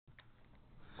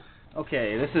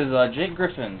Okay, this is Jake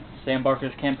Griffin, Sam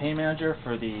Barker's campaign manager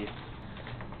for the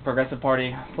Progressive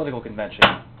Party political convention.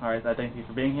 Alright, I thank you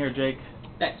for being here, Jake.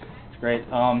 Thanks. It's great.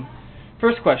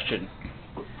 First question.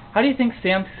 How do you think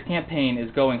Sam's campaign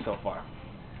is going so far?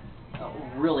 Oh,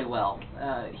 really well.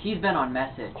 He's been on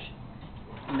message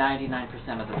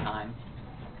 99% of the time.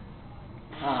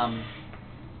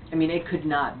 I mean, it could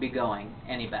not be going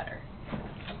any better.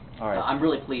 Alright. I'm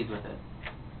really pleased with it.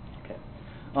 Okay.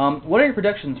 What are your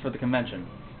predictions for the convention?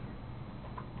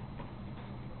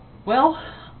 Well,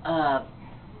 I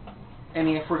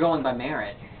mean, if we're going by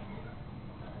merit,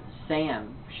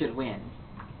 Sam should win,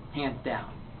 hands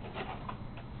down.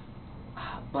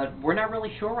 But we're not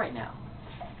really sure right now.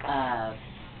 I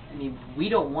mean, we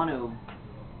don't want to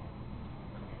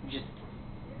just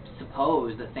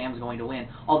suppose that Sam's going to win,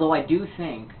 although I do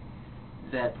think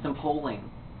that some polling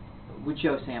would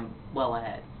show Sam well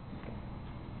ahead.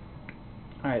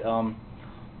 Alright,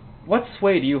 what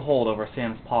sway do you hold over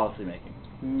Sam's policy making?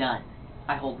 None.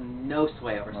 I hold no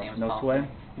sway over Sam's no policy. sway?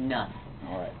 None.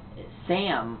 Alright.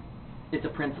 Sam is a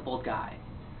principled guy.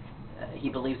 He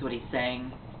believes what he's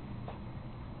saying.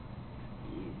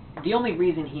 The only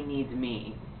reason he needs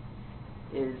me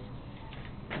is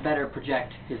to better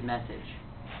project his message.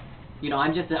 You know,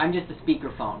 I'm just a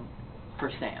speakerphone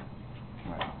for Sam.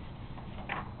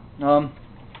 Alright.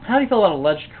 How do you feel about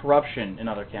alleged corruption in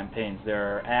other campaigns?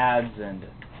 There are ads, and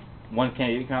one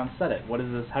candidate came out and said it. What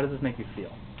is this? How does this make you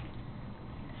feel?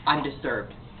 I'm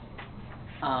disturbed.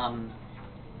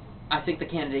 I think the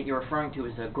candidate you're referring to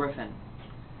is Griffin.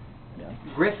 Yeah.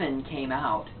 Griffin came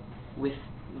out with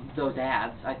those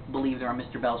ads, I believe they're on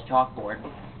Mr. Bell's chalkboard,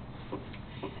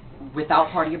 without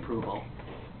party approval.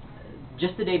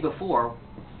 Just the day before,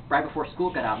 right before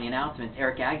school got out in the announcements,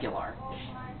 Eric Aguilar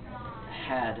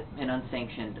had an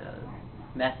unsanctioned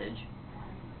message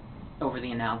over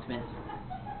the announcements.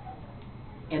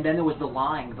 And then there was the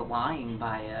lying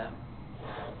by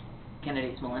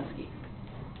candidate Smolinski.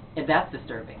 And that's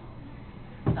disturbing.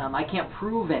 I can't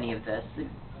prove any of this,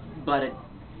 but I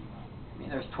mean,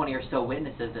 there's 20 or so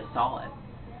witnesses that saw it.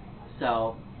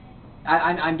 So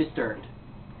I'm disturbed,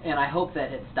 and I hope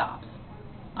that it stops.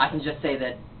 I can just say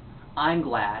that I'm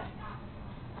glad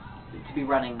to be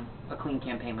running a clean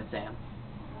campaign with Sam.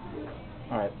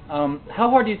 Alright. How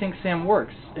hard do you think Sam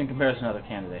works in comparison to other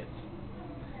candidates?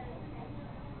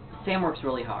 Sam works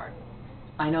really hard.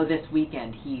 I know this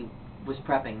weekend he was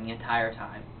prepping the entire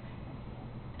time.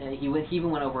 He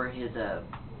even went over his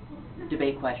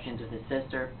debate questions with his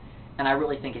sister, and I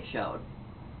really think it showed.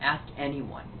 Ask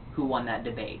anyone who won that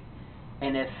debate,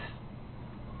 and if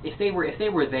they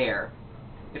were there,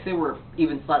 if they were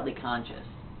even slightly conscious,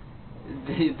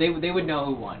 they would know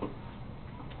who won.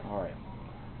 All right.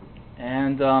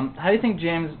 And how do you think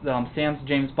Sam's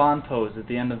James Bond pose at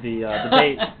the end of the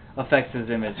debate affects his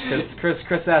image? Because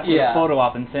Chris asked for a photo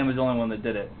op, and Sam was the only one that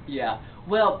did it. Yeah.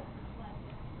 Well,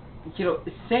 you know,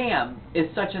 Sam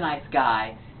is such a nice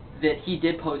guy that he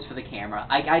did pose for the camera.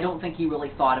 I don't think he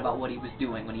really thought about what he was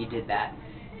doing when he did that.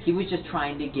 He was just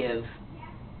trying to give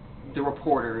the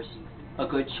reporters a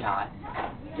good shot.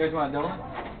 You guys want to double?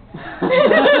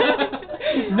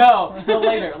 No,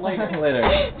 later. Later.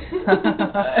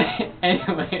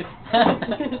 Anyways.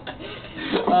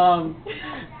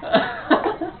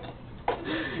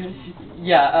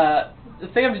 Yeah,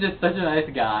 Sam's just such a nice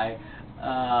guy.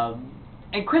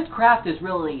 And Chris Kraft is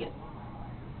really...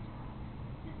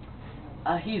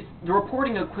 he's the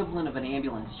reporting equivalent of an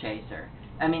ambulance chaser.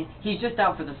 I mean, he's just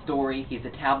out for the story. He's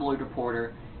a tabloid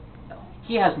reporter.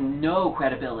 He has no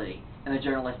credibility in the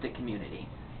journalistic community.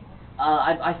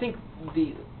 I think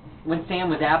when Sam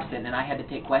was absent and I had to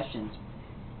take questions,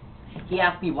 he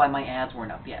asked me why my ads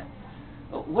weren't up yet.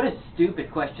 What a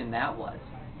stupid question that was.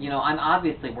 You know, I'm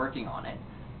obviously working on it.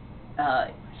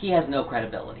 He has no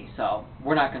credibility, so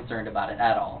we're not concerned about it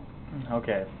at all.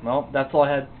 Okay. Well, that's all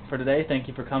I had for today. Thank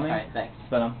you for coming. All right, thanks. It's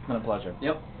been a pleasure.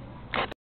 Yep.